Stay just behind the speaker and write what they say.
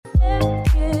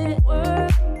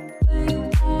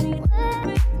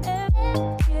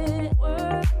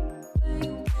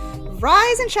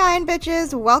Rise and shine,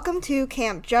 bitches. Welcome to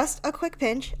Camp Just a Quick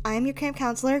Pinch. I am your camp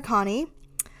counselor, Connie.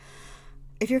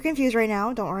 If you're confused right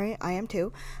now, don't worry, I am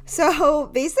too. So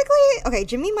basically, okay,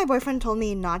 Jimmy, my boyfriend, told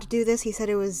me not to do this. He said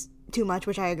it was too much,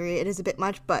 which I agree, it is a bit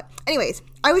much. But anyways,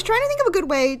 I was trying to think of a good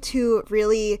way to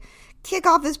really kick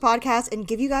off this podcast and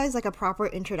give you guys like a proper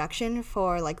introduction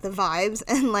for like the vibes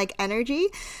and like energy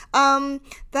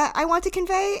that I want to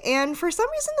convey. And for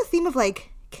some reason, the theme of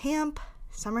like camp,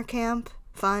 summer camp,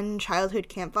 fun childhood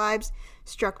camp vibes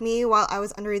struck me while I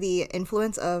was under the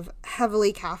influence of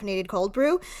heavily caffeinated cold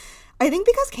brew. I think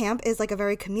because camp is like a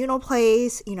very communal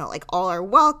place, you know, like all are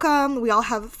welcome. We all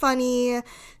have funny,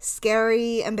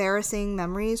 scary, embarrassing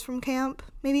memories from camp,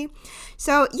 maybe.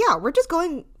 So yeah, we're just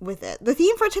going with it. The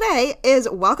theme for today is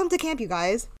welcome to camp, you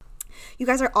guys. You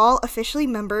guys are all officially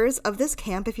members of this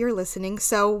camp if you're listening,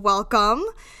 so welcome.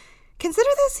 Consider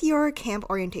this your camp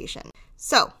orientation.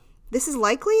 So, this is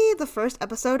likely the first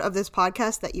episode of this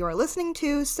podcast that you are listening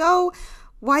to, so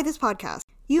why this podcast?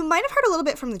 You might have heard a little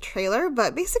bit from the trailer,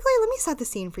 but basically, let me set the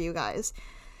scene for you guys.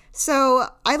 So,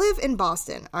 I live in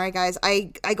Boston, alright guys?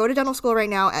 I go to dental school right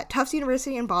now at Tufts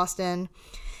University in Boston,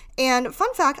 and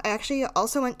fun fact, I actually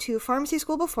also went to pharmacy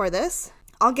school before this.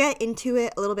 I'll get into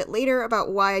it a little bit later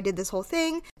about why I did this whole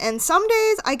thing. And some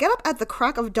days I get up at the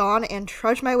crack of dawn and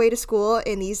trudge my way to school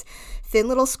in these thin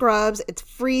little scrubs. It's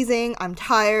freezing, I'm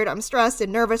tired, I'm stressed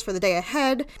and nervous for the day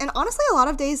ahead. And honestly, a lot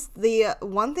of days, the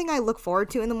one thing I look forward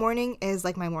to in the morning is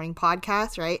like my morning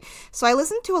podcast, right? So I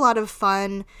listen to a lot of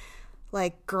fun,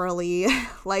 like girly,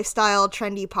 lifestyle,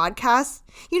 trendy podcasts,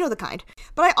 you know the kind.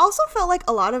 But I also felt like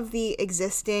a lot of the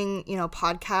existing, you know,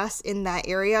 podcasts in that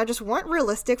area just weren't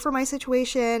realistic for my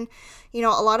situation. You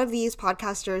know, a lot of these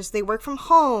podcasters, they work from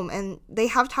home and they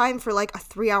have time for like a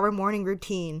 3-hour morning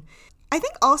routine. I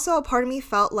think also a part of me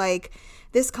felt like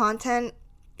this content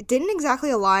didn't exactly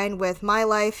align with my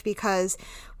life because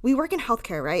we work in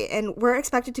healthcare, right? And we're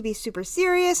expected to be super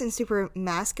serious and super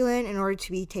masculine in order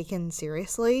to be taken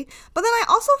seriously. But then I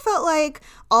also felt like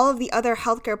all of the other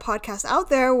healthcare podcasts out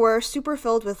there were super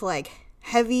filled with like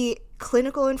heavy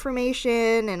clinical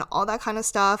information and all that kind of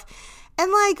stuff.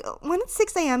 And like when it's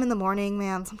 6 a.m. in the morning,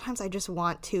 man, sometimes I just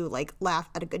want to like laugh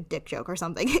at a good dick joke or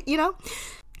something, you know?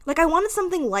 Like I wanted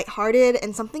something lighthearted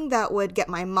and something that would get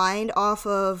my mind off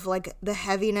of like the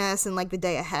heaviness and like the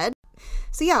day ahead.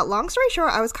 So yeah, long story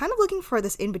short, I was kind of looking for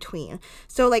this in between.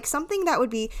 So like something that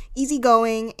would be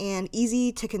easygoing and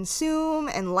easy to consume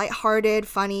and lighthearted,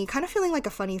 funny, kind of feeling like a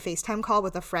funny FaceTime call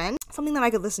with a friend. Something that I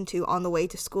could listen to on the way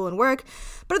to school and work,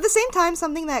 but at the same time,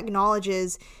 something that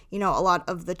acknowledges, you know, a lot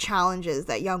of the challenges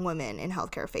that young women in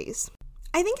healthcare face.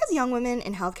 I think as young women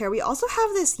in healthcare, we also have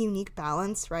this unique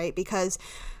balance, right? Because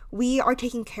we are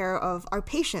taking care of our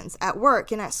patients at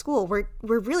work and at school. We're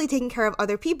really taking care of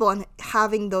other people and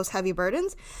having those heavy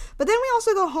burdens. But then we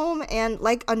also go home and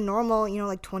like a normal, you know,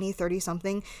 like 20, 30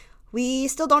 something, we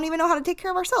still don't even know how to take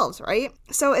care of ourselves, right?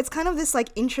 So it's kind of this like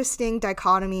interesting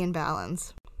dichotomy and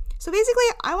balance. So basically,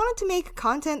 I wanted to make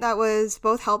content that was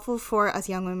both helpful for us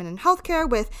young women in healthcare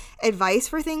with advice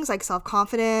for things like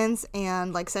self-confidence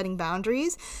and like setting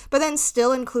boundaries, but then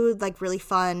still include like really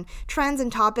fun trends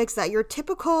and topics that your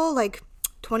typical like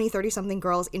 20, 30 something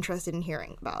girls interested in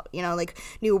hearing about, you know, like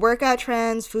new workout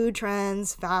trends, food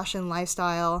trends, fashion,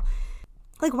 lifestyle.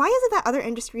 Like, why is it that other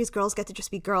industries girls get to just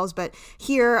be girls, but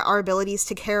here our abilities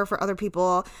to care for other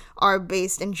people are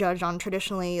based and judged on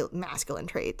traditionally masculine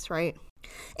traits, right?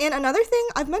 And another thing,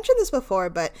 I've mentioned this before,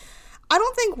 but I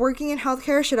don't think working in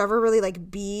healthcare should ever really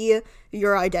like be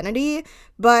your identity,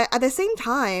 but at the same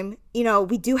time, you know,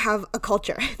 we do have a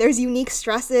culture. There's unique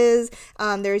stresses,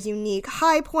 there's unique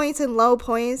high points and low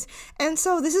points, and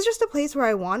so this is just a place where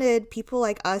I wanted people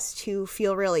like us to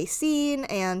feel really seen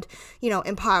and, you know,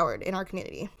 empowered in our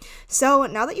community. So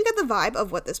now that you get the vibe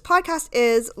of what this podcast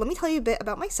is, let me tell you a bit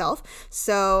about myself.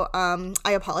 So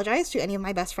I apologize to any of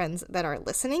my best friends that are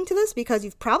listening to this because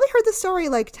you've probably heard the story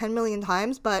like 10 million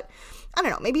times, but I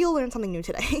don't know, maybe you'll learn something new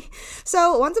today.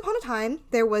 So once upon a time,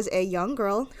 there was a young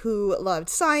girl who loved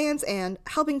science and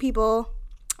helping people.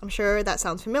 I'm sure that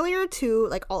sounds familiar to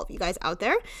like all of you guys out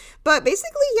there. But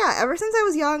basically, yeah, ever since I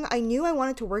was young, I knew I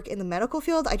wanted to work in the medical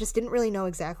field. I just didn't really know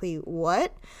exactly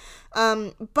what.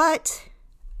 But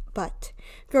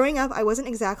growing up, I wasn't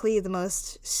exactly the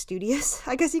most studious,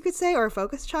 I guess you could say, or a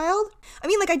focused child. I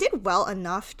mean, like I did well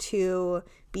enough to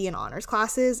be in honors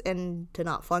classes and to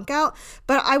not flunk out,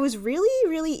 but I was really,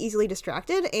 really easily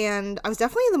distracted, and I was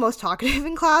definitely the most talkative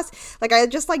in class. Like I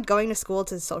just liked going to school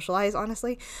to socialize,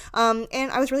 honestly. And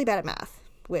I was really bad at math,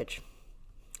 which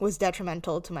was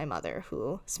detrimental to my mother,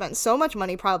 who spent so much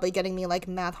money probably getting me like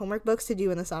math homework books to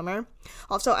do in the summer.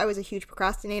 Also, I was a huge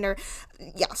procrastinator.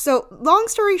 Yeah, so long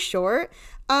story short,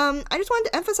 I just wanted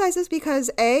to emphasize this because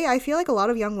I feel like a lot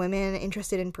of young women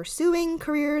interested in pursuing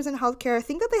careers in healthcare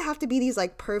think that they have to be these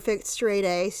like perfect straight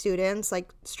A students, like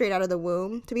straight out of the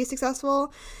womb to be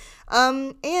successful.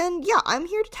 And yeah, I'm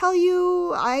here to tell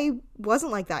you I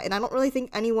wasn't like that, and I don't really think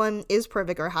anyone is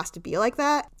perfect or has to be like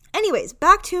that. Anyways,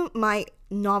 back to my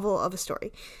novel of a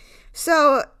story.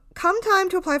 So, come time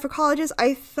to apply for colleges,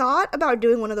 I thought about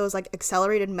doing one of those like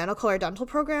accelerated medical or dental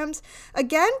programs.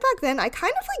 Again, back then, I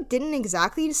kind of like didn't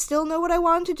exactly still know what I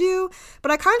wanted to do,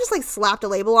 but I kind of just like slapped a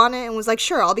label on it and was like,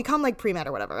 sure, I'll become like pre-med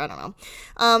or whatever, I don't know.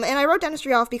 And I wrote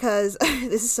dentistry off because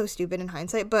this is so stupid in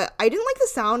hindsight, but I didn't like the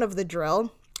sound of the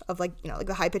drill, of like, you know, like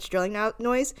the high-pitched drilling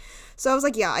noise. So I was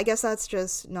like, yeah, I guess that's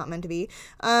just not meant to be.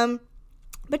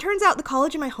 But turns out the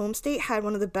college in my home state had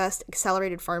one of the best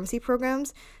accelerated pharmacy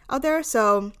programs out there.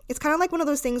 So it's kind of like one of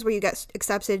those things where you get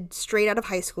accepted straight out of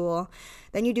high school.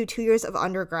 Then you do 2 years of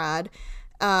undergrad.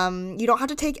 You don't have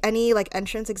to take any like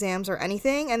entrance exams or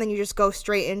anything. And then you just go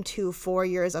straight into 4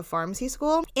 years of pharmacy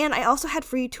school. And I also had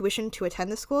free tuition to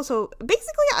attend the school. So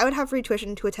basically I would have free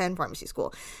tuition to attend pharmacy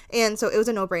school. And so it was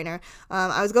a no-brainer.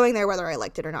 I was going there whether I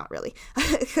liked it or not, really,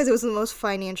 because it was the most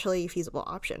financially feasible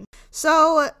option.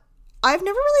 So I've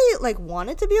never really like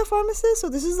wanted to be a pharmacist, so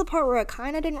this is the part where it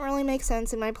kind of didn't really make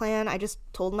sense in my plan. I just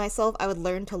told myself I would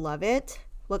learn to love it.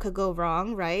 What could go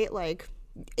wrong, right? Like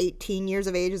 18 years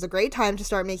of age is a great time to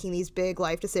start making these big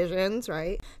life decisions,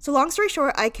 right? So long story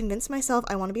short, I convinced myself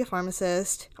I want to be a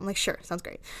pharmacist. I'm like, sure, sounds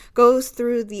great. Goes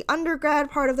through the undergrad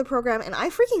part of the program, and I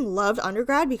freaking loved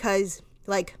undergrad because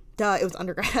like, duh, it was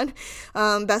undergrad.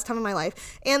 Best time of my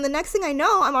life. And the next thing I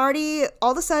know, I'm already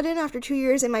all of a sudden after 2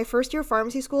 years in my first year of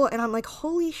pharmacy school, and I'm like,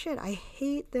 holy shit, I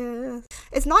hate this.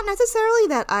 It's not necessarily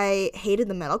that I hated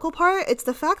the medical part. It's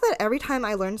the fact that every time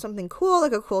I learned something cool,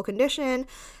 like a cool condition,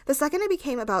 the second it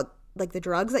became about like the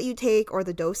drugs that you take or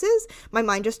the doses, my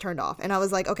mind just turned off. And I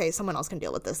was like, okay, someone else can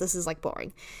deal with this. This is like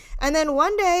boring. And then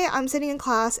one day I'm sitting in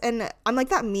class and I'm like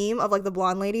that meme of like the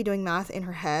blonde lady doing math in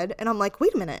her head. And I'm like,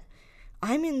 wait a minute.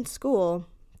 I'm in school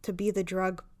to be the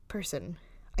drug person.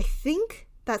 I think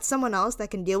that someone else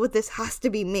that can deal with this has to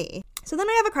be me. So then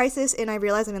I have a crisis and I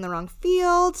realize I'm in the wrong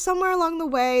field somewhere along the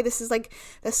way. This is like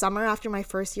the summer after my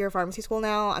first year of pharmacy school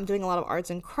now. I'm doing a lot of arts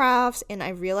and crafts and I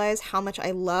realize how much I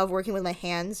love working with my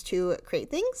hands to create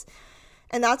things.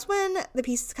 And that's when the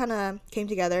pieces kind of came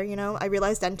together, you know. I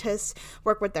realized dentists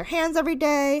work with their hands every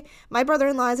day. My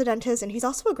brother-in-law is a dentist and he's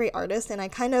also a great artist, and I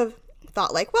kind of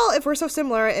thought like, well, if we're so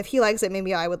similar, if he likes it,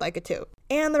 maybe I would like it too.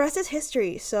 And the rest is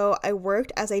history. So I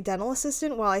worked as a dental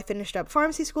assistant while I finished up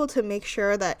pharmacy school to make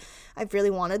sure that I really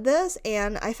wanted this.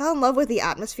 And I fell in love with the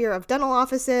atmosphere of dental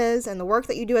offices and the work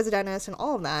that you do as a dentist and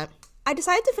all of that. I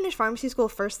decided to finish pharmacy school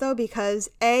first though because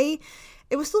A,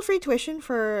 it was still free tuition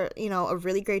for, you know, a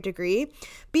really great degree.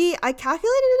 B, I calculated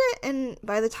it, and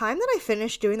by the time that I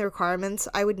finished doing the requirements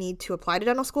I would need to apply to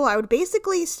dental school, I would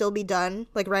basically still be done,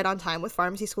 like, right on time with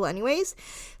pharmacy school anyways.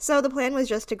 So the plan was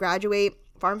just to graduate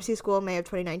pharmacy school May of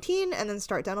 2019 and then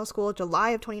start dental school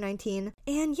July of 2019.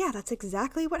 And yeah, that's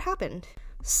exactly what happened.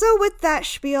 So with that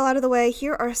spiel out of the way,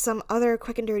 here are some other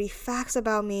quick and dirty facts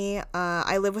about me.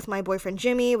 I live with my boyfriend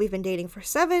Jimmy. We've been dating for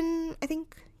 7, I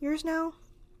think, years now.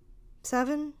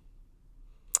 7?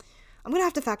 I'm gonna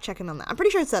have to fact check him on that. I'm pretty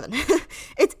sure it's 7.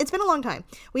 It's been a long time.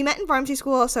 We met in pharmacy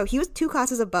school, so he was 2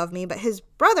 classes above me, but his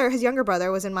younger brother,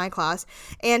 was in my class,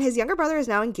 and his younger brother is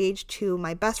now engaged to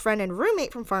my best friend and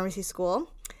roommate from pharmacy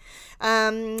school.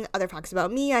 Other facts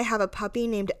about me, I have a puppy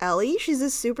named Ellie. She's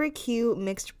a super cute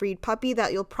mixed breed puppy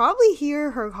that you'll probably hear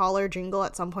her collar jingle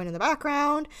at some point in the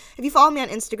background. If you follow me on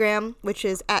Instagram, which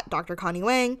is at Dr. Connie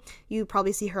Wang, you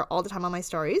probably see her all the time on my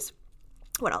stories.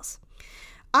 What else?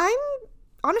 I'm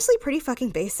honestly pretty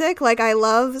fucking basic. Like, I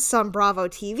love some Bravo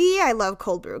TV. I love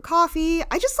cold brew coffee.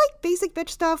 I just like basic bitch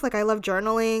stuff. Like, I love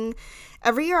journaling.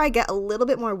 Every year I get a little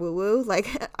bit more woo-woo.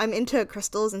 Like, I'm into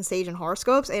crystals and sage and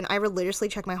horoscopes, and I religiously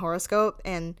check my horoscope,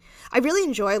 and I really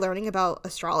enjoy learning about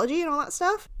astrology and all that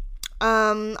stuff.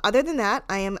 Other than that,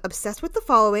 I am obsessed with the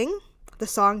following. The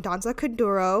song Danza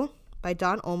Kuduro by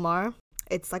Don Omar.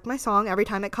 It's like my song. Every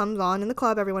time it comes on in the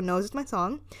club, everyone knows it's my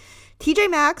song.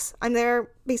 TJ Maxx, I'm there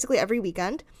basically every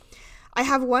weekend. I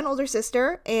have one older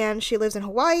sister, and she lives in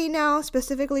Hawaii now,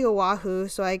 specifically Oahu,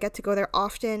 so I get to go there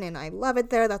often, and I love it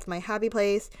there. That's my happy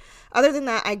place. Other than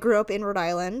that, I grew up in Rhode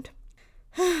Island.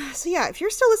 So yeah, if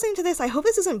you're still listening to this, I hope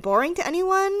this isn't boring to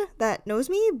anyone that knows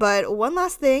me, but one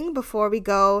last thing before we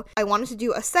go, I wanted to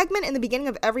do a segment in the beginning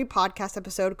of every podcast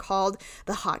episode called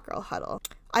the Hot Girl Huddle.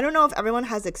 I don't know if everyone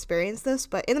has experienced this,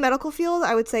 but in the medical field,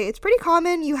 I would say it's pretty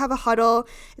common. You have a huddle.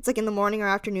 It's like in the morning or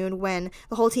afternoon when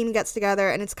the whole team gets together,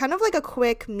 and it's kind of like a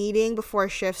quick meeting before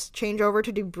shifts change over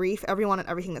to debrief everyone on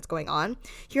everything that's going on.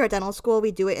 Here at dental school,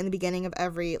 we do it in the beginning of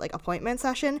every like appointment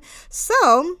session.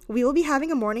 So we will be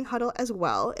having a morning huddle as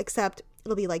well, except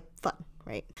it'll be like fun,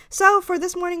 right? So for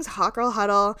this morning's Hot Girl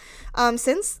Huddle,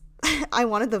 since I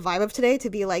wanted the vibe of today to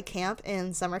be like camp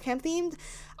and summer camp themed,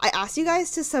 I asked you guys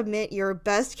to submit your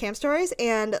best camp stories,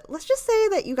 and let's just say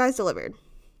that you guys delivered.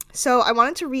 So I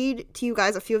wanted to read to you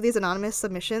guys a few of these anonymous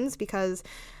submissions because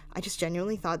I just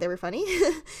genuinely thought they were funny.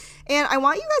 And I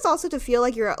want you guys also to feel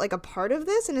like you're like a part of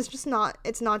this, and it's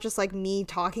not just like me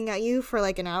talking at you for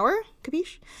like an hour,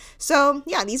 capiche? So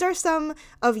yeah, these are some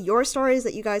of your stories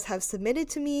that you guys have submitted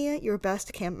to me, your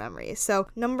best camp memories. So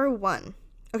number 1.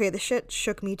 Okay, this shit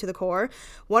shook me to the core.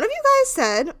 One of you guys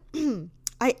said,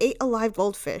 I ate a live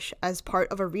goldfish as part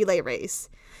of a relay race.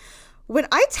 When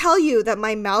I tell you that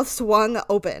my mouth swung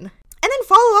open, and then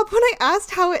follow up when I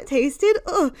asked how it tasted,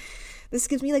 this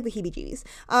gives me like the heebie-jeebies.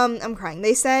 I'm crying.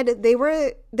 They said there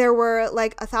were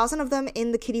like 1,000 of them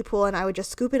in the kiddie pool, and I would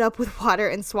just scoop it up with water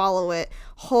and swallow it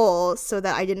whole so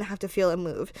that I didn't have to feel it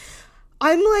move.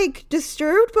 I'm like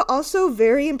disturbed, but also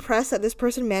very impressed that this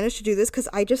person managed to do this because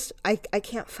I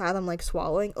can't fathom like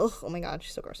swallowing. Ugh, oh my god,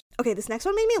 she's so gross. Okay, this next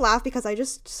one made me laugh because I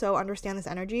just so understand this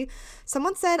energy.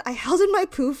 Someone said, I held in my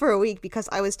poo for a week because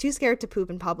I was too scared to poop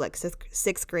in public,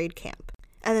 6th grade camp.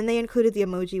 And then they included the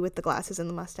emoji with the glasses and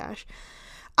the mustache.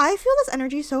 I feel this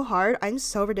energy so hard. I'm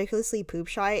so ridiculously poop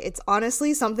shy. It's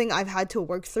honestly something I've had to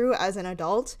work through as an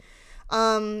adult.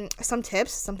 Some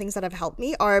tips, some things that have helped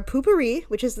me are Poo-Pourri,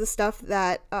 which is the stuff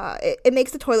that it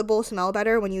makes the toilet bowl smell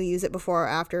better when you use it before or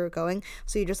after going.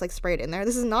 So you just like spray it in there.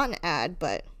 This is not an ad,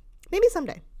 but maybe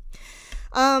someday.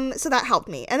 So that helped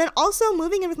me. And then also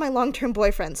moving in with my long-term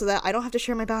boyfriend so that I don't have to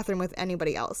share my bathroom with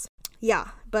anybody else. Yeah,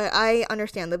 but I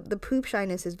understand the poop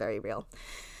shyness is very real.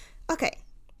 Okay,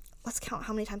 let's count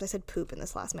how many times I said poop in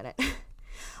this last minute.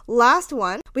 Last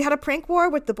one, we had a prank war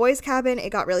with the boys' cabin.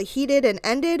 It got really heated and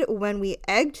ended when we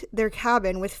egged their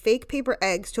cabin with fake paper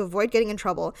eggs to avoid getting in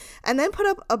trouble, and then put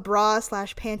up a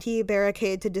bra/panty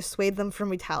barricade to dissuade them from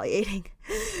retaliating.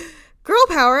 Girl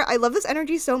power. I love this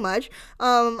energy so much.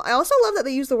 I also love that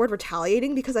they use the word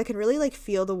retaliating because I can really like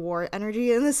feel the war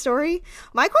energy in this story.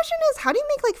 My question is, how do you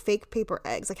make like fake paper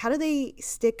eggs? Like, how do they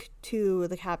stick to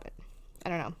the cabin? I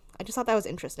don't know. I just thought that was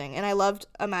interesting, and I loved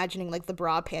imagining like the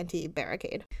bra panty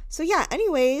barricade. So yeah,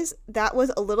 anyways, that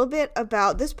was a little bit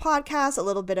about this podcast, a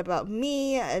little bit about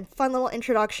me, a fun little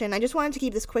introduction. I just wanted to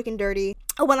keep this quick and dirty.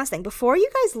 Oh, one last thing. Before you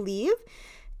guys leave,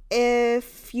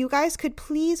 if you guys could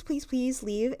please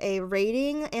leave a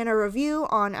rating and a review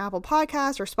on Apple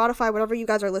Podcasts or Spotify, whatever you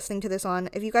guys are listening to this on.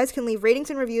 If you guys can leave ratings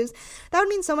and reviews, that would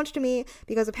mean so much to me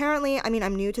because apparently, I mean,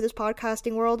 I'm new to this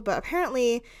podcasting world, but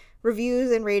apparently reviews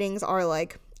and ratings are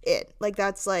like it. Like,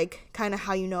 that's like kind of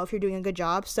how you know if you're doing a good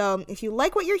job. So if you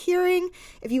like what you're hearing,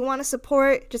 if you want to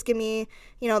support, just give me,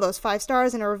 those 5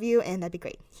 stars and a review, and that'd be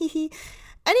great.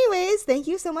 Anyways, thank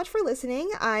you so much for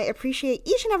listening. I appreciate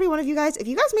each and every one of you guys. If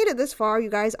you guys made it this far,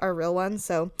 you guys are real ones,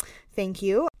 so thank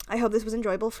you. I hope this was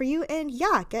enjoyable for you, and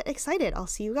yeah, get excited. I'll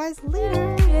see you guys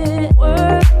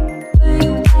later.